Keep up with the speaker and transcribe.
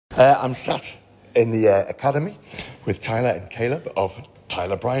I'm sat in the Academy with Tyler and Caleb of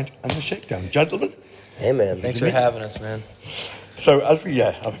Tyler Bryant and the Shakedown. Gentlemen. Hey, man. Thanks for having us, man. So as we,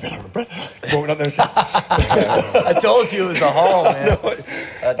 I'm a bit out of breath. Walking up there, I told you it was a haul, man.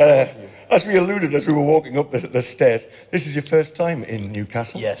 I told you. As we alluded as we were walking up the stairs, this is your first time in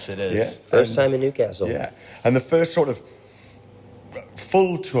Newcastle? Yes, it is. Yeah. First time in Newcastle. Yeah. And the first sort of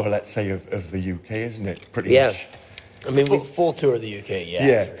full tour, let's say, of the UK, isn't it? Pretty much. I mean, full tour of the UK, yeah.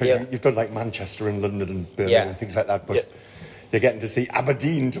 Yeah, because you've done like Manchester and London and Birmingham and things like that, but you're getting to see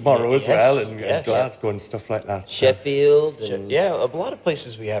Aberdeen tomorrow as well, and Glasgow and stuff like that. Sheffield. And a lot of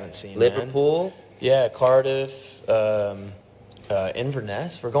places we haven't seen, Liverpool. Man. Yeah, Cardiff,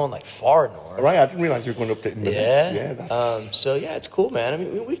 Inverness. We're going like far north. Right, I didn't realise you were going up to Inverness. Yeah. That's... it's cool, man. I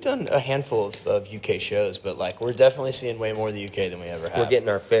mean, we've done a handful of UK shows, but like we're definitely seeing way more of the UK than we ever have. We're getting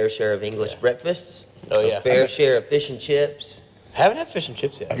our fair share of English breakfasts. Oh, yeah. Our fair share of fish and chips. Haven't had fish and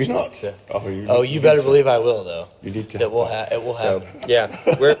chips yet. Have you not? So. You better believe I will, though. You need to. It will happen. Yeah,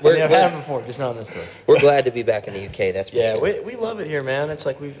 I've had them before, just not on this tour. We're glad to be back in the UK. That's for sure. we love it here, man. It's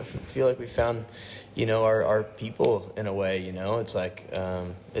like we feel like we found, our people in a way. It's like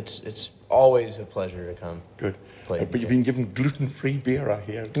it's always a pleasure to come. Good. Play. But you've been given gluten-free beer, I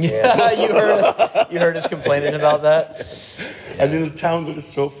hear. Yeah, you heard us complaining about that. Yeah. And in a town that is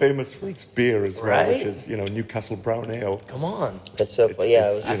so famous for its beer as well, right? Which is Newcastle Brown Ale. Come on, that's so funny.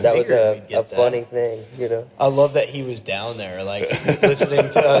 Yeah, that was a funny thing. I love that he was down there, like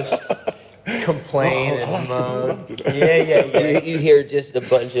listening to us complain and moan. Yeah. You hear just a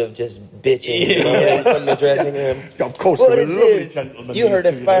bunch of just bitching from the dressing room. Of course, what is this? You heard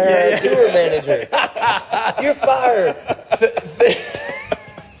us fire our tour manager. You're fired.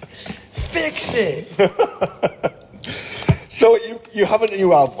 Fix it. So you have a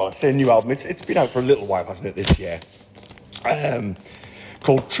new album. Well, I say a new album. It's been out for a little while, hasn't it? This year,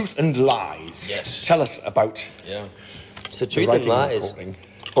 called Truth and Lies. Yes. Tell us about. Yeah. So Truth and Lies.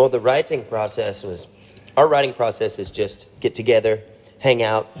 Well, the writing process was. Our writing process is just get together, hang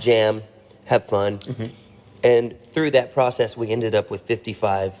out, jam, have fun, and through that process, we ended up with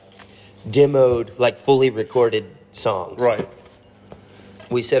 55 demoed, like fully recorded songs. Right.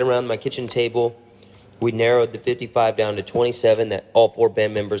 We sat around my kitchen table. We narrowed the 55 down to 27 that all 4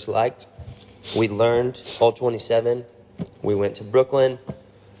 band members liked. We learned all 27. We went to Brooklyn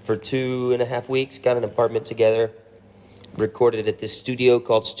for 2.5 weeks, got an apartment together, recorded at this studio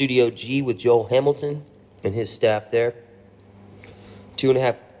called Studio G with Joel Hamilton and his staff there.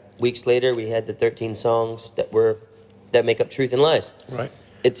 2.5 weeks later, we had the 13 songs that make up Truth and Lies. Right.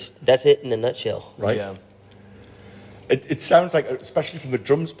 That's it in a nutshell. Right. Yeah. It sounds like, especially from the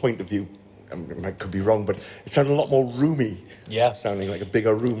drums point of view, I could be wrong, but it sounded a lot more roomy. Yeah. Sounding like a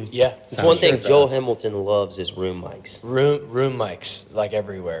bigger room. Yeah. It's one thing Joel Hamilton loves is room mics. Room mics, like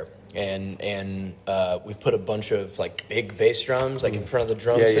everywhere. And we put a bunch of like big bass drums like in front of the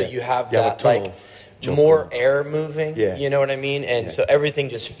drums, so you have that like more air moving. Yeah. You know what I mean? And so everything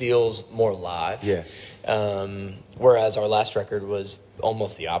just feels more live. Yeah. Whereas our last record was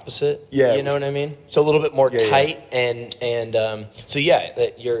almost the opposite. Yeah. You know what I mean? So a little bit more tight and so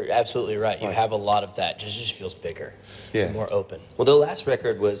you're absolutely right. You have a lot of that. Just feels bigger. Yeah. And more open. Well, the last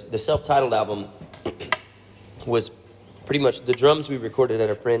record was the self-titled album was pretty much the drums we recorded at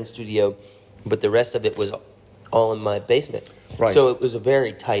a friend's studio, but the rest of it was all in my basement. Right. So it was a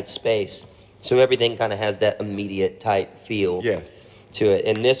very tight space. So everything kind of has that immediate tight feel to it.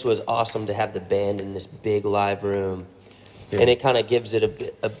 And this was awesome to have the band in this big live room. Yeah. And it kind of gives it a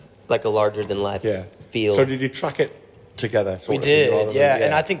bit like a larger than life feel. So did you track it together? We did,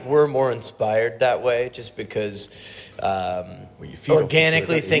 and I think we're more inspired that way just because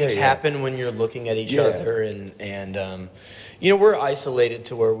organically things happen when you're looking at each other and we're isolated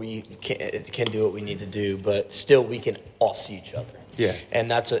to where we can do what we need to do, but still we can all see each other. Yeah. And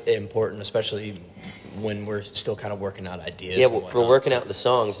that's important, especially when we're still kind of working out ideas. Yeah, well, for working out the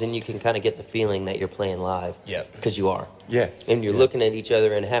songs, then you can kind of get the feeling that you're playing live. Yeah. Because you are. Yes. And you're looking at each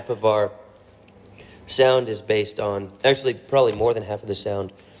other, and half of our sound is based on, actually probably more than half of the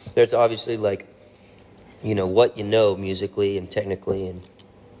sound. There's obviously like, what you know musically and technically, and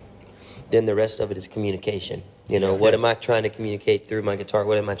then the rest of it is communication. What am I trying to communicate through my guitar?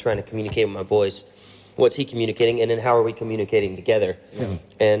 What am I trying to communicate with my voice? What's he communicating? And then how are we communicating together? Yeah.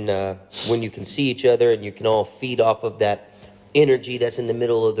 And when you can see each other and you can all feed off of that energy that's in the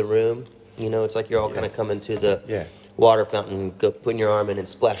middle of the room, it's like you're all kind of coming to the water fountain, putting your arm in and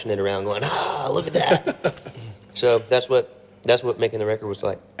splashing it around, going, look at that. So that's what making the record was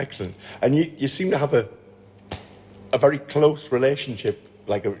like. Excellent. And you seem to have a very close relationship,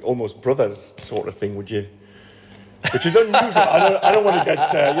 like almost brothers sort of thing. Would you which is unusual. I don't want to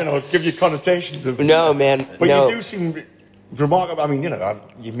get give you connotations of no, man. But no. you do seem remarkable. I mean,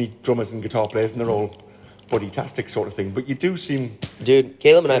 you meet drummers and guitar players, and they're all buddy-tastic sort of thing. But you do seem, dude.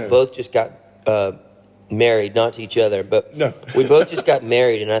 Caleb and I both just got married, not to each other, but we both just got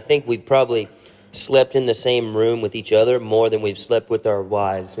married, and I think we probably slept in the same room with each other more than we've slept with our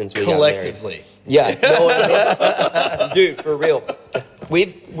wives since we collectively. Got married. Yeah, no, I mean, dude, for real.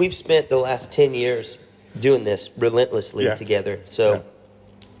 We've spent the last 10 years doing this relentlessly together. So,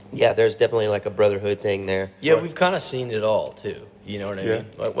 yeah, there's definitely like a brotherhood thing there. Yeah, we've kind of seen it all too. You know what I mean?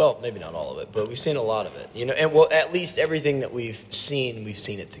 Like, well, maybe not all of it, but we've seen a lot of it. You know, and well, at least everything that we've seen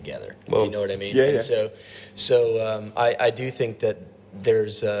it together. Do you know what I mean? Yeah. And so I do think that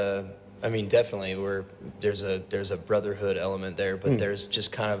there's I mean, definitely there's a brotherhood element there, but there's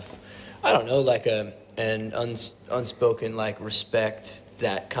just kind of, I don't know, like an unspoken like respect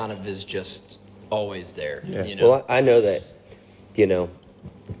that kind of is just always there. Yeah. You know? Well, I know that,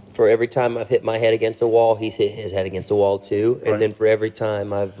 for every time I've hit my head against the wall, he's hit his head against the wall too. Right. And then for every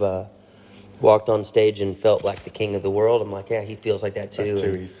time I've walked on stage and felt like the king of the world, I'm like, yeah, he feels like that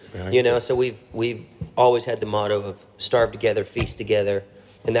too. And, so we've always had the motto of starve together, feast together.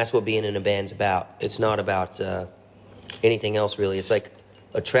 And that's what being in a band's about. It's not about anything else, really. It's like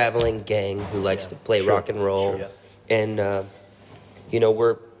a traveling gang who likes to play rock and roll. Sure. And,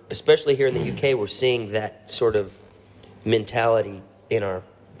 we're, especially here in the UK, we're seeing that sort of mentality in our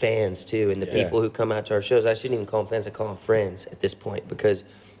fans, too. And the people who come out to our shows, I shouldn't even call them fans, I call them friends at this point. Because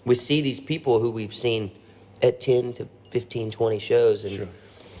we see these people who we've seen at 10 to 15, 20 shows. And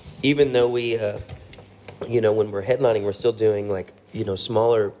even though we, when we're headlining, we're still doing, like,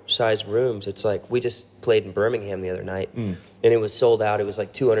 smaller size rooms. It's like we just played in Birmingham the other night and it was sold out. It was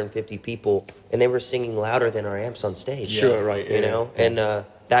like 250 people and they were singing louder than our amps on stage. Sure, right. And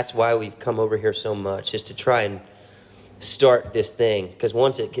that's why we've come over here so much, is to try and start this thing, because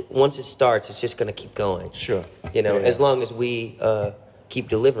once it starts, it's just going to keep going. Sure. As long as we keep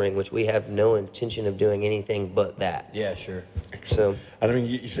delivering, which we have no intention of doing anything but that. Yeah, sure. So, and I mean,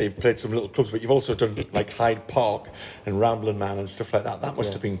 you say you've played some little clubs, but you've also done like Hyde Park and Ramblin' Man and stuff like that. That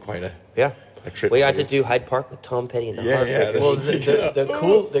must have been quite a trip. We got to do Hyde Park with Tom Petty and the Heartbreakers.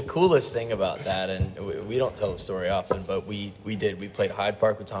 Well, the coolest thing about that, and we don't tell the story often, but we played Hyde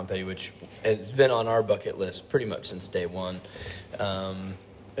Park with Tom Petty, which has been on our bucket list pretty much since day one.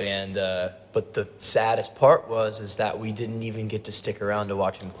 But the saddest part is that we didn't even get to stick around to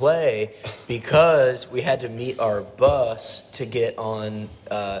watch him play because we had to meet our bus to get on,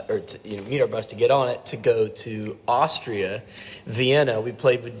 meet our bus to get on it to go to Austria, Vienna. We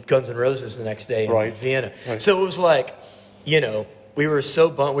played with Guns N' Roses the next day in Vienna. Right. So it was like, we were so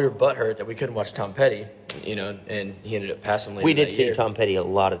butthurt that we couldn't watch Tom Petty, and he ended up passing later. We did see Tom Petty a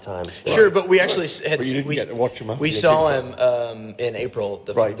lot of times. Sure, but we actually get to watch him. We saw him in April,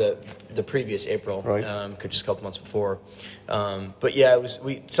 the previous April, just a couple months before. But yeah,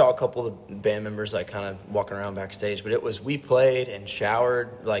 we saw a couple of the band members like kind of walking around backstage. But we played and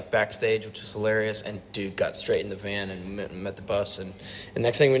showered like backstage, which was hilarious. And dude got straight in the van and met the bus, and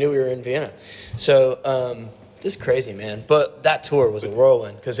next thing we knew, we were in Vienna. So. Just crazy, man. But that tour was a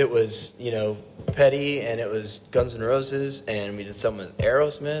whirlwind because it was, Petty and it was Guns N' Roses, and we did some with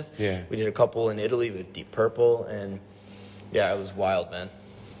Aerosmith. Yeah. We did a couple in Italy with Deep Purple, and yeah, it was wild, man.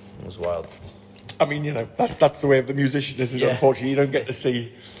 It was wild. I mean, that's the way of the musician, isn't it? Unfortunately, you don't get to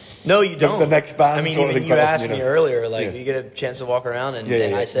see. No, you don't. The next band. I mean, even you asked me earlier, like, you get a chance to walk around, and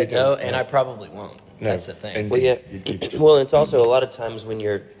I said no, and I probably won't. No. That's the thing. Well, it's also a lot of times when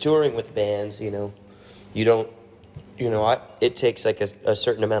you're touring with bands, you don't, it takes like a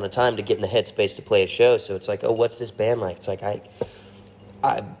certain amount of time to get in the headspace to play a show. So it's like, oh, what's this band like? It's like,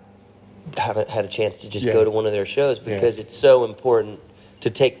 I haven't had a chance to just go to one of their shows because it's so important to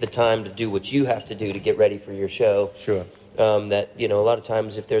take the time to do what you have to do to get ready for your show. Sure. That, a lot of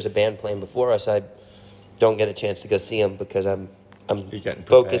times if there's a band playing before us, I don't get a chance to go see them because I'm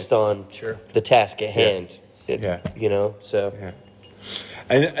focused on the task at hand. So. Yeah.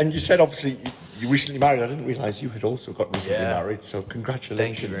 And you said, obviously, you recently married. I didn't realise you had also got recently married, so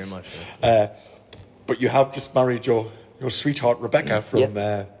congratulations. Thank you very much. But you have just married your sweetheart, Rebecca, from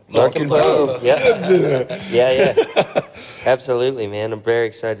Mark and Poe. Yeah. Absolutely, man. I'm very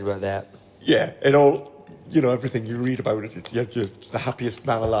excited about that. Yeah, it all, everything you read about it, you're the happiest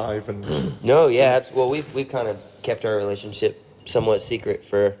man alive. And No, yeah. Well, we've kind of kept our relationship somewhat secret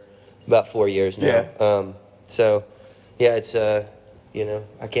for about 4 years now. Yeah. So, yeah, it's...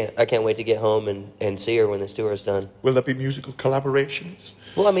 I can't wait to get home and see her when this tour is done. Will there be musical collaborations?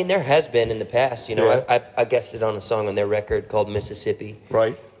 Well, I mean, there has been in the past. I guested on a song on their record called Mississippi.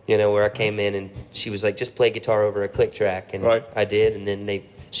 Right. You know, where I came in and she was like, just play guitar over a click track. And I did. And then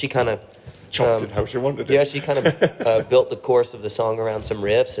she kind of... chopped it how she wanted it. Yeah, she kind of built the chorus of the song around some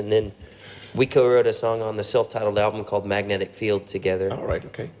riffs. And then we co-wrote a song on the self-titled album called Magnetic Field together. All right,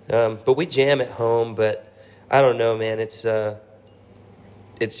 okay. But we jam at home, but I don't know, man. It's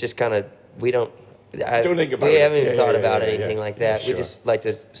just kind of... We don't think about it. We haven't even thought about anything like that. We just like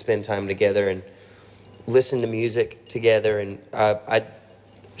to spend time together and listen to music together. And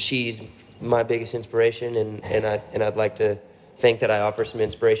she's my biggest inspiration, and I'd like to think that I offer some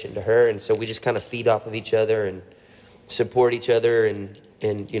inspiration to her. And so we just kind of feed off of each other and support each other.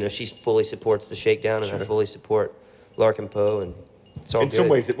 And you know, she fully supports the Shakedown, and I fully support Larkin Poe. And it's all in good. some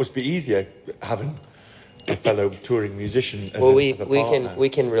ways, it must be easier having a fellow touring musician. We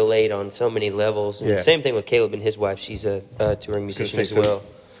can relate on so many levels. And same thing with Caleb and his wife. She's a touring musician as well.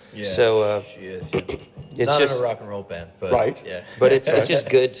 Yeah, so she is. It's not just in a rock and roll band, but yeah. But it's just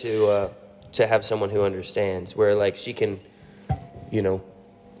good to have someone who understands. Where like she can, you know,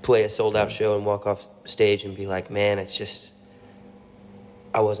 play a sold out show and walk off stage and be like, man, it's just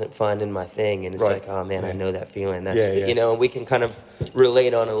I wasn't finding my thing, and it's like, oh man, I know that feeling. That's you know, and we can kind of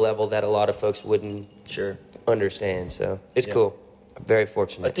relate on a level that a lot of folks wouldn't understand. So it's cool. I'm very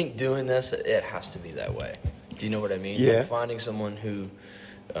fortunate. I think doing this, it has to be that way. Do you know what I mean? Yeah. Like finding someone who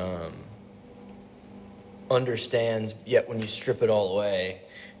understands, yet when you strip it all away,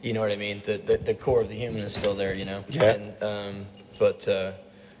 you know what I mean? The core of the human is still there, you know? Yeah. And,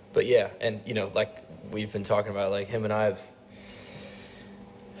 but yeah, and you know, like we've been talking about, like him and I have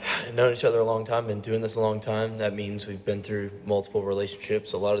known each other a long time, been doing this a long time. That means we've been through multiple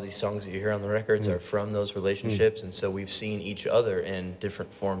relationships. A lot of these songs that you hear on the records are from those relationships, and so we've seen each other in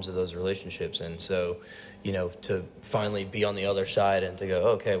different forms of those relationships. And so, you know, to finally be on the other side and to go,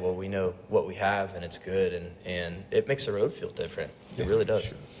 okay, well, we know what we have and it's good, and it makes the road feel different. It really does.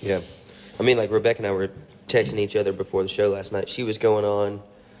 Sure. Yeah. I mean, like Rebecca and I were texting each other before the show last night. She was going on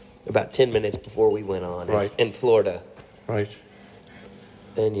about 10 minutes before we went on in Florida. Right.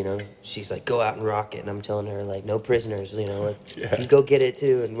 And, you know, she's like, go out and rock it. And I'm telling her, like, no prisoners, you know, like, you go get it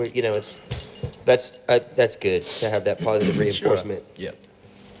too. And, we're, you know, that's good to have that positive reinforcement. Yeah.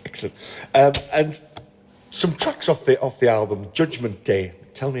 Excellent. And some tracks off the album, Judgment Day.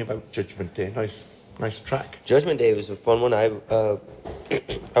 Tell me about Judgment Day. Nice track. Judgment Day was a fun one. I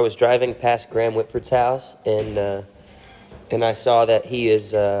was driving past Graham Whitford's house, and I saw that he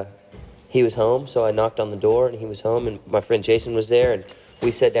was home. So I knocked on the door, and he was home, and my friend Jason was there, and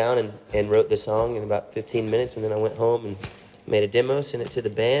we sat down and wrote the song in about 15 minutes, and then I went home and made a demo, sent it to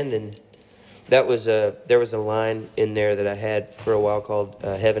the band, and there was a line in there that I had for a while called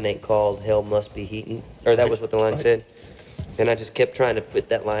 "Heaven ain't called, hell must be heatin'," or that was what the line said, and I just kept trying to put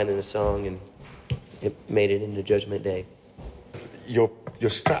that line in a song, and it made it into Judgment Day. Your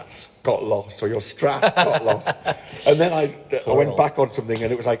strats got lost, or your strat got lost, and then I went back on something,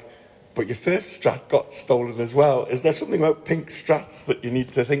 and it was like, but your first strat got stolen as well. Is there something about pink strats that you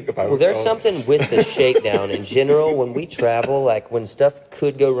need to think about? Well, there's something with the Shakedown in general. When we travel, like when stuff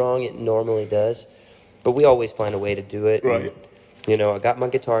could go wrong, it normally does. But we always find a way to do it. Right. And, you know, I got my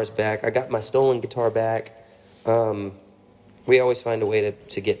guitars back. I got my stolen guitar back. We always find a way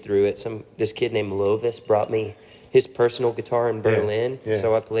to get through it. This kid named Lovis brought me his personal guitar in Berlin. Yeah.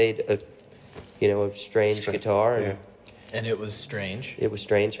 So I played a strange guitar. And it was strange. It was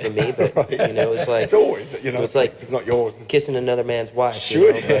strange for me, but you know, it's like it's always, you know, it's like it's not yours. It's kissing another man's wife.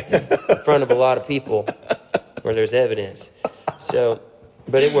 Sure. You know, in front of a lot of people where there's evidence. So,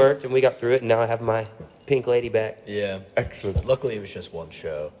 but it worked, and we got through it, and now I have my pink lady back. Yeah. Excellent. Luckily, it was just one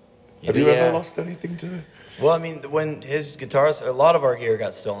show. Have you ever lost anything to it? Well, I mean, when his guitars, a lot of our gear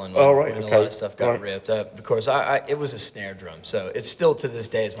got stolen. When, when a lot of stuff got ripped. Of course, it was a snare drum, so it's still to this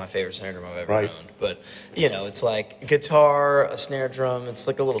day is my favorite snare drum I've ever owned. But you know, it's like guitar, a snare drum. It's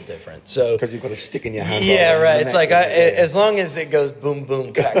like a little different. So because you've got a stick in your hand. Yeah, right. It's like as long as it goes boom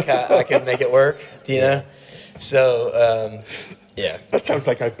boom cat cat, I can make it work. Do you know? So. Yeah. That sounds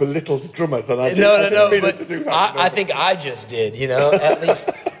like I belittled drummers, and I didn't mean but to do that. I think I just did, you know. At least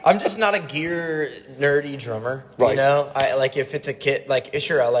I'm just not a gear nerdy drummer, you know. I like if it's a kit, like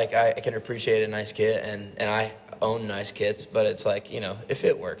sure, I can appreciate a nice kit, and I own nice kits, but it's like, you know, if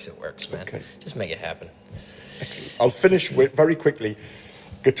it works, man. Okay. Just make it happen. Excellent. I'll finish with very quickly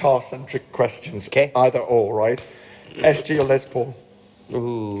guitar-centric questions. Okay. Either or, right? SG or Les Paul?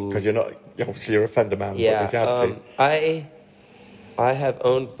 Ooh. Because obviously you're a Fender man. Yeah. But if you had to. I have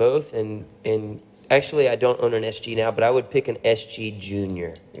owned both, and actually I don't own an SG now, but I would pick an SG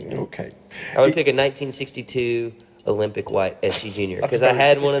Junior. Okay. I would pick a 1962 Olympic white SG Junior because I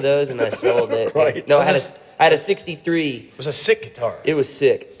had one of those and I sold it. Right. No, I had a 63. It was a sick guitar. It was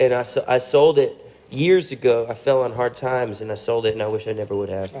sick, and I sold it years ago. I fell on hard times and I sold it, and I wish I never would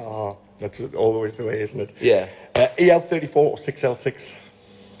have. Oh, that's always the way, isn't it? Yeah. EL34 or 6L6?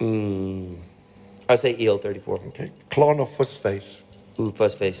 I'd say EL34. Okay. Clon or fuzz face? Ooh,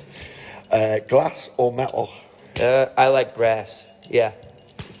 fuzz face. Glass or metal? I like brass. Yeah.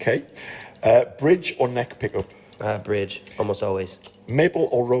 Okay. Bridge or neck pickup? Bridge, almost always. Maple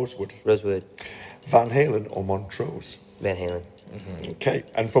or rosewood? Rosewood. Van Halen or Montrose? Van Halen. Mm-hmm. Okay.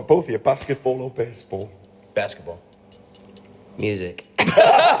 And for both of you, basketball or baseball? Basketball. Music.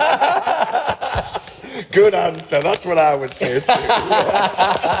 Good answer. That's what I would say too.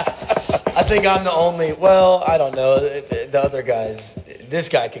 I think I'm the only. Well, I don't know. The other guys. This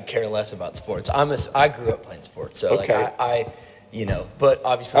guy could care less about sports. I grew up playing sports, so Okay. like I but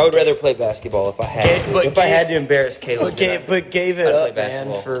obviously I would rather play basketball if I had to. If I had to embarrass Caleb. But gave it I'd play up, man,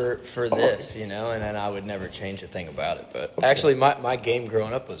 basketball. for this, and then I would never change a thing about it. But actually, my game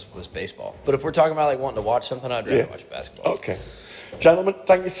growing up was baseball. But if we're talking about like wanting to watch something, I'd rather watch basketball. Okay. Gentlemen,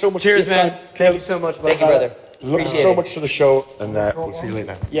 thank you so much. Cheers, for your man. time. Thank you so much, Thank you, brother. Looking Appreciate so it. much to the show, and we'll see you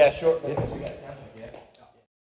later. Yeah, sure. Yeah,